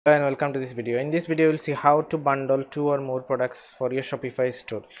Hello and welcome to this video. In this video, we'll see how to bundle two or more products for your Shopify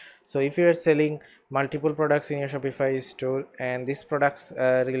store. So if you are selling multiple products in your Shopify store and these products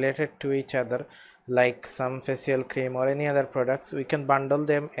are related to each other, like some facial cream or any other products, we can bundle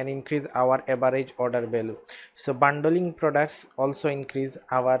them and increase our average order value. So bundling products also increase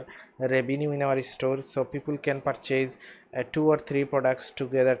our revenue in our store, so people can purchase two or three products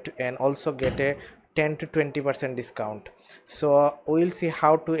together and also get a 10 to 20% discount. So we'll see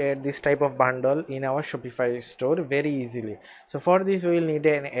how to add this type of bundle in our Shopify store very easily. So for this we will need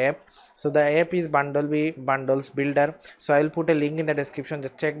an app. So the app is bundles builder. So I'll put a link in the description.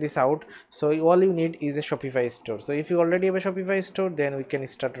 Just check this out. So all you need is a Shopify store. So if you already have a Shopify store, then we can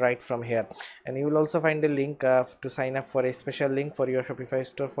start right from here, and you will also find a link to sign up for a special link for your Shopify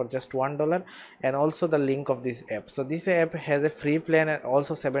store for just $1, and also the link of this app. So this app has a free plan and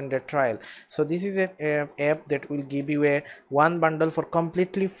also 7-day trial. So this is an app that will give you a one bundle for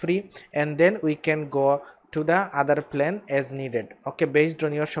completely free, and then we can go to the other plan as needed, okay, based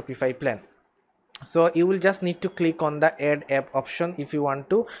on your Shopify plan. So you will just need to click on the add app option if you want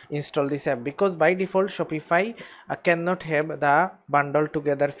to install this app, because by default Shopify cannot have the bundle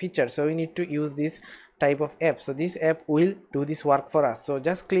together feature, so we need to use this type of app. So this app will do this work for us. So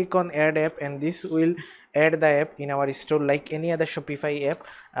just click on add app and this will add the app in our store like any other Shopify app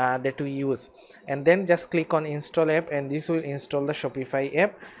that we use, and then just click on install app and this will install the Shopify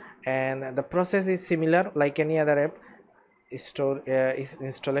app, and the process is similar like any other app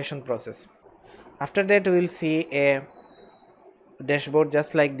installation process. After that we will see a dashboard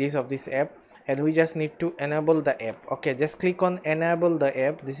just like this of this app, and we just need to enable the app. Okay, just click on enable the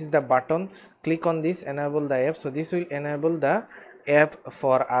app. This is the button, click on this, enable the app. So this will enable the app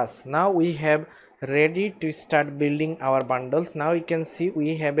for us. Now we have ready to start building our bundles. Now you can see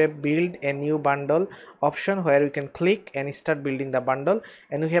we have a build a new bundle option where we can click and start building the bundle,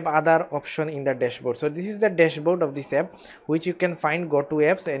 and we have other option in the dashboard. So this is the dashboard of this app, which you can find go to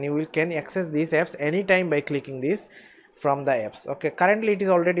apps, and you can access these apps anytime by clicking this from the apps. Okay, currently it is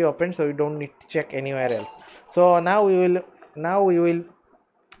already open, so you don't need to check anywhere else. So now we will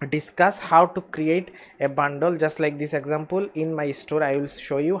discuss how to create a bundle just like this example in my store. I will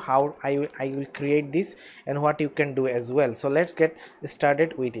show you how I will create this and what you can do as well. So let's get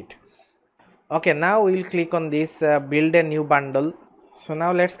started with it. Okay, now we will click on this build a new bundle. So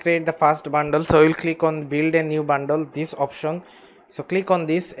now let's create the first bundle. So we'll click on build a new bundle, this option. So click on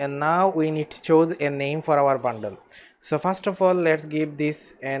this, and now we need to choose a name for our bundle. So first of all, let's give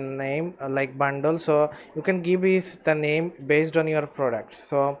this a name like bundle. So you can give this the name based on your product.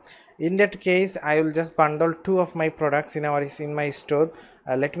 So in that case I will just bundle two of my products in my store.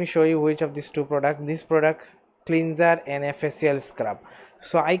 Let me show you which of these two products. This product cleanser and a facial scrub.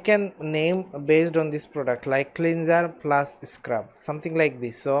 So I can name based on this product like cleanser plus scrub, something like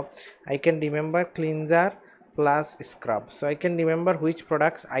this. So I can remember cleanser plus scrub, so I can remember which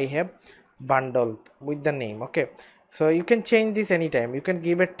products I have bundled with the name. Okay, so you can change this anytime. You can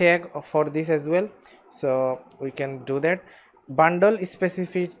give a tag for this as well, so we can do that. Bundle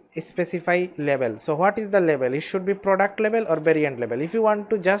specify level. So what is the level? It should be product level or variant level. If you want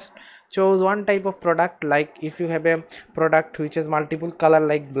to just choose one type of product, like if you have a product which has multiple color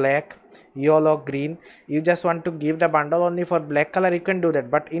like black, yellow, green, you just want to give the bundle only for black color, you can do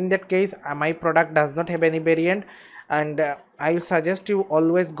that. But in that case my product does not have any variant, and I will suggest you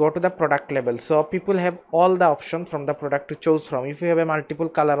always go to the product level, so people have all the options from the product to choose from. If you have a multiple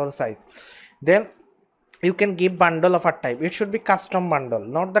color or size, then you can give bundle of a type. It should be custom bundle,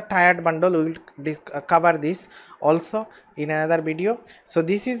 not the tired bundle. We will cover this also in another video. So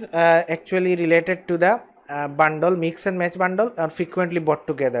this is actually related to the bundle mix and match bundle or frequently bought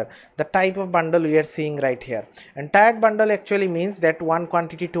together, the type of bundle we are seeing right here. And tired bundle actually means that one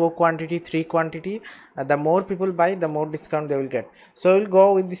quantity, two quantity, three quantity, the more people buy, the more discount they will get. So we'll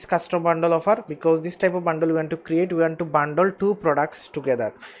go with this custom bundle offer, because this type of bundle we want to create, we want to bundle two products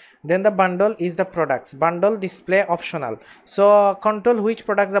together. Then the bundle is the products, bundle display optional. So control which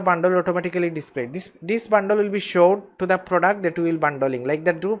product the bundle automatically displayed. This bundle will be showed to the product that we will bundling, like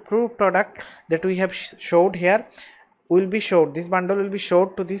the two product that we have showed here will be showed. This bundle will be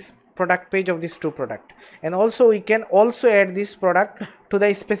showed to this product page of this two product, and also we can also add this product to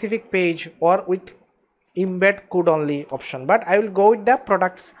the specific page or with embed code only option, but I will go with the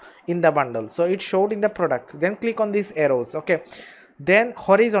products in the bundle, so it showed in the product. Then click on these arrows. Okay, then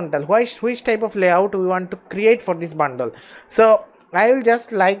horizontal, which type of layout we want to create for this bundle. So I will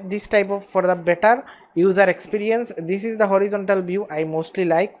just like this type of, for the better user experience, this is the horizontal view I mostly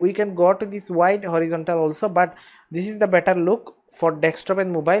like. We can go to this wide horizontal also, but this is the better look for desktop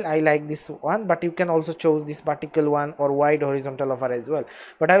and mobile I like this one, but you can also choose this vertical one or wide horizontal offer as well,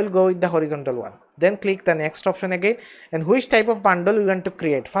 but I will go with the horizontal one. Then click the next option again, and which type of bundle we want to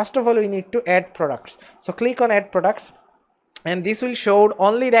create. First of all, we need to add products, so click on add products, and this will show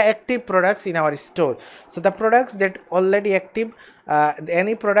only the active products in our store. So the products that already active,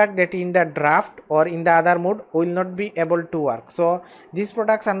 any product that in the draft or in the other mode will not be able to work. So these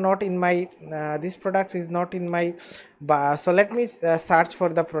products are not in my this product is not in my so let me search for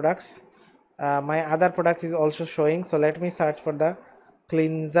the products. My other products is also showing, so let me search for the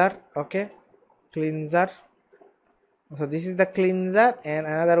cleanser. Okay, cleanser. So this is the cleanser, and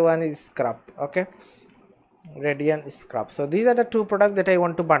another one is scrub. Okay, radiant scrub. So these are the two products that I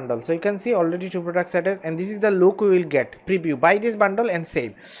want to bundle. So you can see already two products added, and this is the look we will get. Preview, buy this bundle and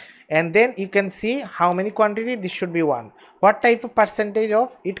save, and then you can see how many quantity. This should be 1. What type of percentage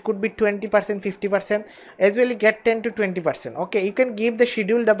of it? Could be 20%, 50%, as well. You get 10 to 20%. Okay, you can give the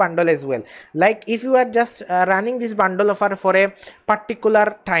schedule the bundle as well. Like if you are just running this bundle offer for a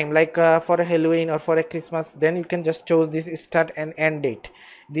particular time, like for a Halloween or for a Christmas, then you can just choose this start and end date.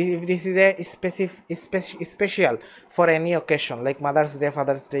 If this is a special for any occasion like Mother's Day,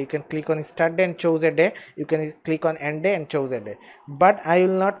 Father's Day, you can click on start day and choose a day. You can click on end day and choose a day, but I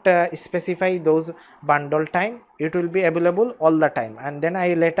will not specify those bundle time. It will be available all the time, and then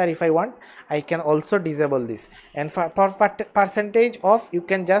I later, if I want, I can also disable this. And for percentage of, you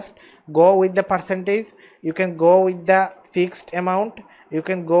can just go with the percentage. You can go with the fixed amount, you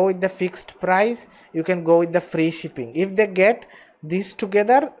can go with the fixed price, you can go with the free shipping. If they get these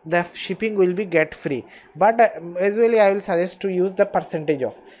together, the shipping will be get free, but usually I will suggest to use the percentage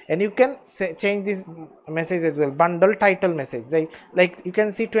of. And you can change this message as well, bundle title message, like you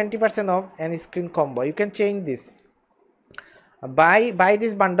can see 20% off and screen combo. You can change this, buy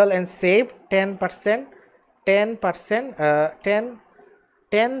this bundle and save 10%,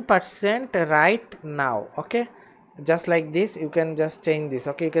 10% right now. Okay, just like this, you can just change this.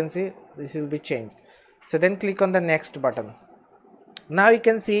 Okay, you can see this will be changed. So then click on the next button. Now you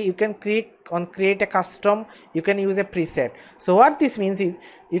can see, you can click on create a custom. You can use a preset. So what this means is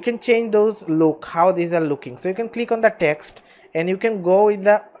you can change those look, how these are looking. So you can click on the text, and you can go with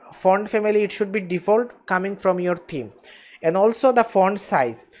the font family. It should be default coming from your theme. And also the font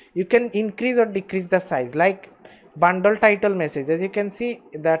size, you can increase or decrease the size. Like bundle title message, as you can see,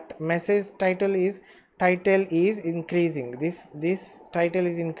 that message title is increasing. This title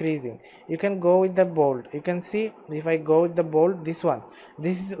is increasing. You can go with the bold. You can see, if I go with the bold, this one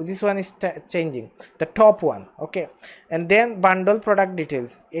is changing, the top one. Okay, and then bundle product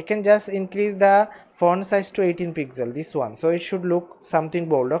details, you can just increase the font size to 18 pixel, this one, so it should look something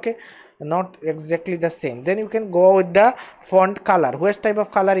bold. Okay, not exactly the same. Then you can go with the font color, which type of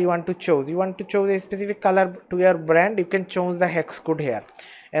color you want to choose. You want to choose a specific color to your brand, you can choose the hex code here.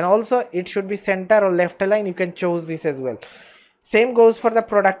 And also it should be center or left align, you can choose this as well. Same goes for the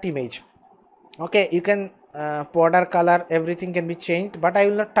product image. Okay, you can border color, everything can be changed, but I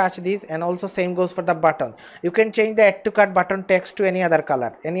will not touch this. And also same goes for the button. You can change the add to cart button text to any other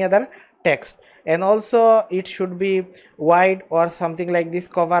color, any other text. And also it should be wide or something like this,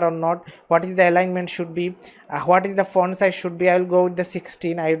 cover or not. What is the alignment should be, what is the font size should be. I will go with the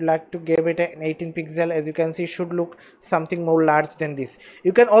 16. I would like to give it an 18 pixel. As you can see, should look something more large than this.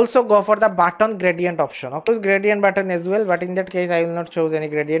 You can also go for the button gradient option. Of course, gradient button as well, but in that case I will not choose any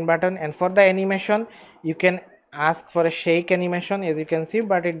gradient button. And for the animation, you can ask for a shake animation, as you can see,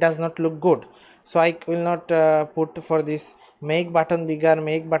 but it does not look good. So I will not put for this make button bigger,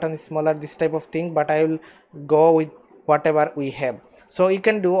 make button smaller, this type of thing, but I will go with whatever we have. So you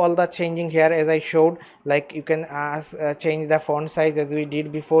can do all the changing here as I showed. Like you can change the font size as we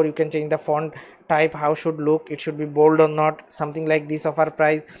did before. You can change the font type, how should look, it should be bold or not, something like this of our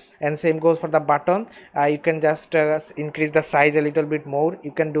price. And same goes for the button. You can just increase the size a little bit more.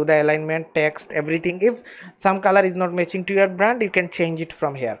 You can do the alignment, text, everything. If some color is not matching to your brand, you can change it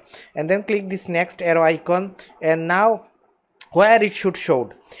from here. And then click this next arrow icon, and now where it should show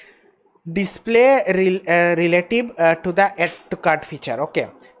display relative to the add to cart feature. Okay,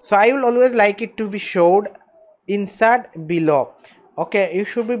 so I will always like it to be showed insert below. Okay, it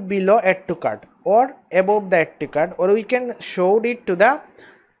should be below add to cart or above the add to cart, or we can show it to the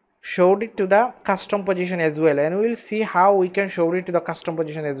custom position as well. And we will see how we can show it to the custom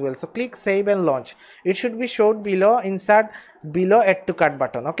position as well. So click save and launch. It should be showed below, insert below add to cart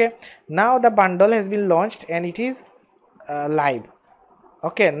button. Okay, now the bundle has been launched and it is live.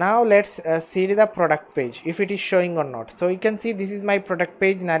 Okay, now let's see the product page if it is showing or not. So you can see this is my product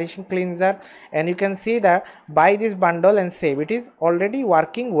page, nourishing cleanser, and you can see that buy this bundle and save, it is already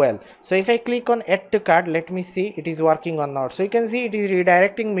working well. So if I click on add to cart, let me see it is working or not. So you can see it is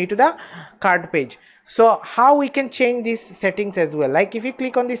redirecting me to the cart page. So how we can change these settings as well, like if you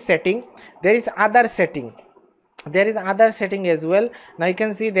click on this setting, there is other setting, there is other setting as well. Now you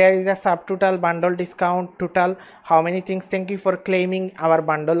can see there is a subtotal, bundle discount, total, how many things, thank you for claiming our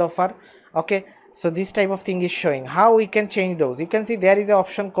bundle offer. Okay, so this type of thing is showing. How we can change those, you can see there is an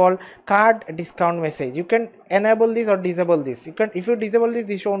option called card discount message. You can enable this or disable this. You can, if you disable this,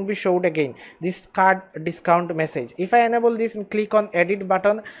 this won't be showed again, this card discount message. If I enable this and click on edit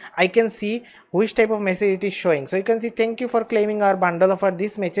button, I can see which type of message it is showing. So you can see thank you for claiming our bundle offer,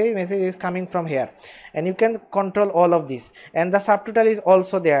 this message is coming from here, and you can control all of this. And the subtotal is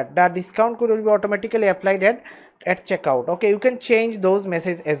also there, the discount code will be automatically applied at checkout. Okay, you can change those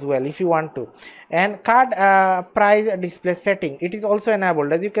messages as well if you want to. And card price display setting, it is also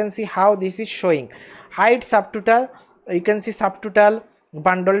enabled. As you can see how this is showing, hide subtotal, you can see subtotal,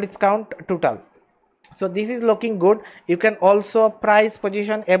 bundle discount, total. So this is looking good. You can also price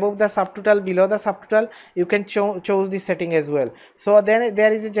position above the subtotal, below the subtotal, you can choose this setting as well. So then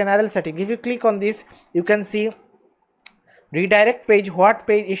there is a general setting. If you click on this, you can see redirect page, what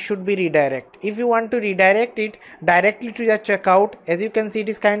page it should be redirect. If you want to redirect it directly to the checkout, as you can see it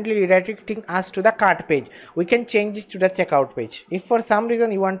is currently redirecting us to the cart page, we can change it to the checkout page. If for some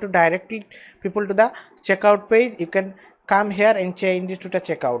reason you want to direct people to the checkout page, you can come here and change it to the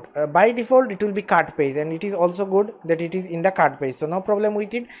checkout. By default it will be cart page, and it is also good that it is in the cart page, so no problem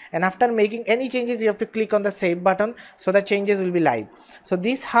with it. And after making any changes, you have to click on the save button, so the changes will be live. So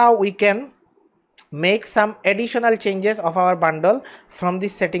this how we can make some additional changes of our bundle from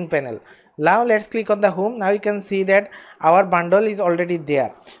this setting panel. Now let's click on the home. Now you can see that our bundle is already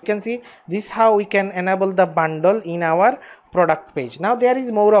there. You can see this how we can enable the bundle in our product page. Now there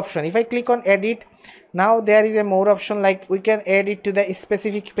is more option. If I click on edit, now there is a more option, like we can add it to the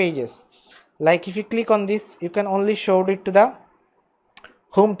specific pages. Like if you click on this, you can only show it to the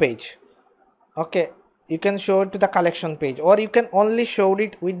home page. Okay, you can show it to the collection page, or you can only show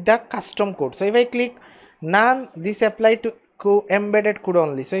it with the custom code. So if I click none, this apply to embedded code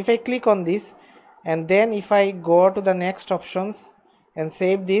only. So if I click on this, and then if I go to the next options and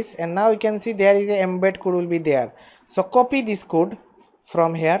save this, and now you can see there is a embed code will be there. So copy this code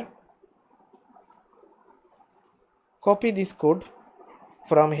from here, copy this code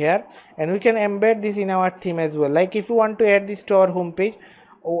from here, and we can embed this in our theme as well. Like if you want to add this to our home page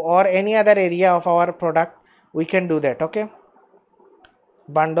or any other area of our product, we can do that. Okay,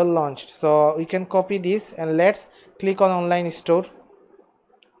 bundle launched, so we can copy this, and let's click on online store.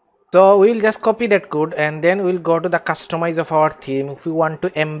 So we'll just copy that code, and then we'll go to the customize of our theme. If we want to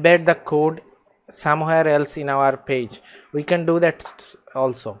embed the code somewhere else in our page, we can do that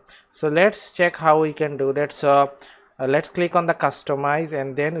also. So let's check how we can do that. So let's click on the customize,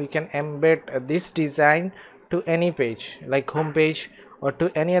 and then we can embed this design to any page, like home page, or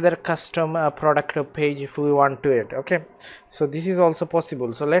to any other custom product page if we want to it. Okay, so this is also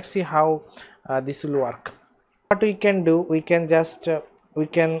possible. So let's see how this will work. What we can do, we can just we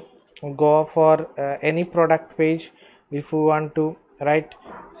can go for any product page if we want to, right?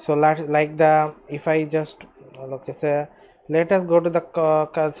 So like the, if I just okay, so let us go to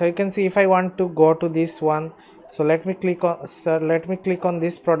the so you can see if I want to go to this one, so let me click on, so let me click on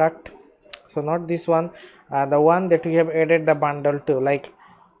this product. So not this one, the one that we have added the bundle to, like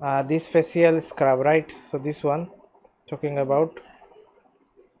this facial scrub, right? So this one talking about.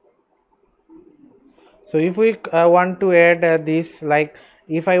 So if we want to add this, like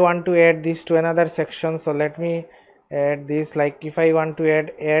if I want to add this to another section, so let me add this. Like if I want to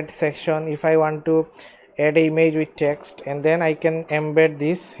add section, if I want to add an image with text, and then I can embed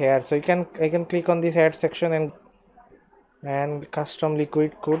this here. So I can click on this add section and custom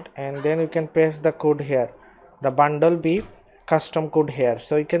liquid code, and then you can paste the code here, the bundle be custom code here.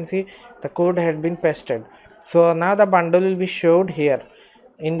 So you can see the code had been pasted. So now the bundle will be showed here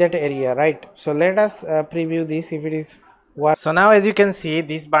in that area, right? So let us preview this if it is work. So now as you can see,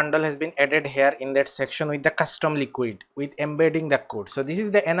 this bundle has been added here in that section with the custom liquid with embedding the code. So this is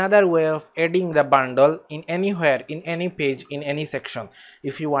the another way of adding the bundle in anywhere, in any page, in any section.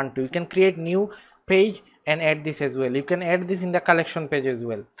 If you want to, you can create new page and add this as well. You can add this in the collection page as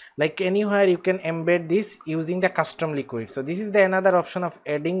well. Like anywhere you can embed this using the custom liquid. So this is the another option of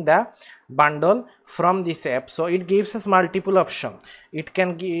adding the bundle from this app. So it gives us multiple option. It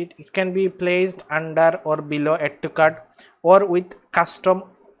can be placed under or below add to cart, or with custom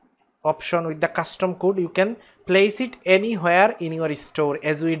option with the custom code, you can place it anywhere in your store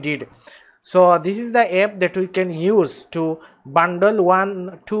as we did. So this is the app that we can use to bundle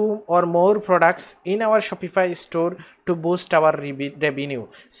 1, 2 or more products in our Shopify store to boost our revenue.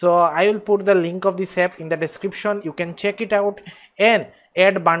 So I will put the link of this app in the description. You can check it out and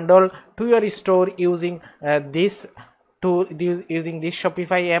add bundle to your store using using this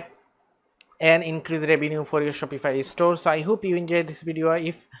Shopify app and increase revenue for your Shopify store. So I hope you enjoyed this video.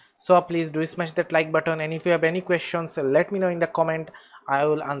 If so, please do smash that like button, and if you have any questions, let me know in the comment. I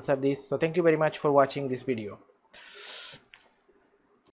will answer this. So thank you very much for watching this video.